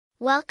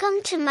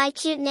Welcome to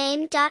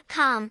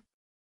mycutename.com.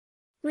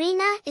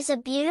 Rena is a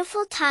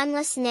beautiful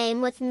timeless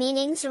name with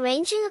meanings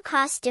ranging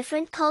across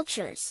different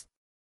cultures.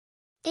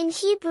 In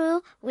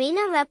Hebrew,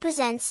 Rena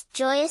represents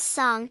joyous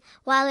song,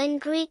 while in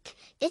Greek,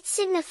 it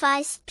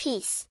signifies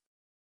peace.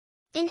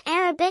 In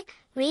Arabic,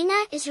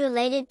 Rena is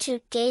related to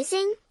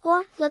gazing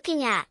or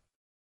looking at.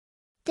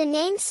 The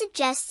name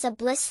suggests a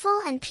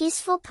blissful and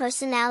peaceful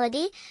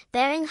personality,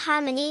 bearing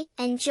harmony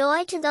and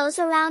joy to those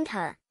around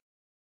her.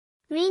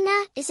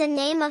 Rena is a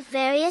name of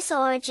various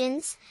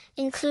origins,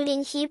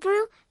 including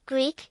Hebrew,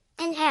 Greek,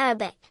 and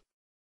Arabic.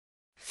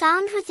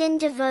 Found within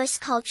diverse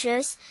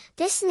cultures,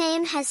 this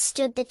name has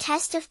stood the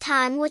test of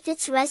time with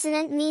its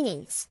resonant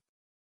meanings.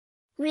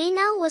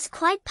 Rena was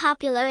quite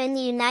popular in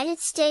the United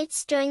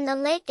States during the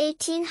late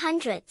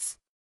 1800s.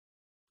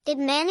 It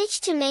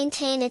managed to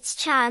maintain its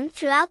charm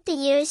throughout the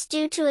years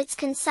due to its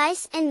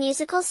concise and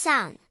musical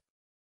sound.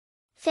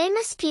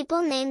 Famous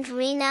people named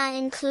Rena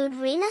include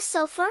Rena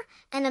Sofer,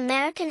 an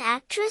American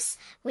actress,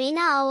 Rena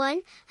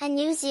Owen, a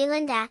New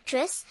Zealand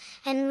actress,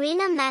 and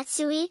Rena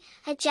Matsui,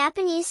 a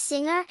Japanese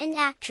singer and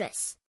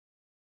actress.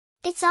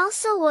 It's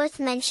also worth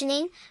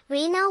mentioning,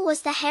 Rena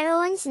was the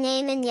heroine's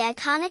name in the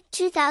iconic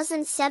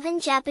 2007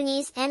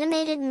 Japanese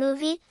animated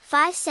movie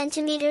 5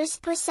 centimeters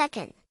per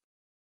second.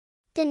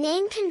 The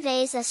name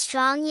conveys a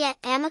strong yet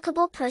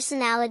amicable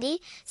personality,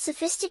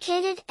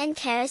 sophisticated and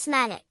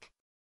charismatic.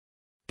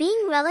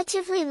 Being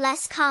relatively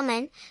less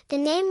common, the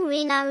name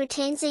Rena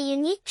retains a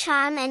unique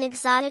charm and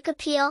exotic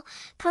appeal,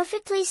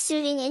 perfectly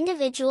suiting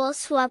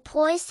individuals who are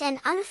poised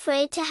and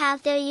unafraid to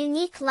have their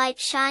unique light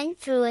shine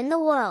through in the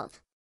world.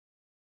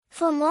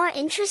 For more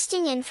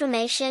interesting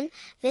information,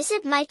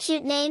 visit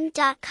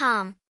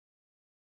mycutename.com.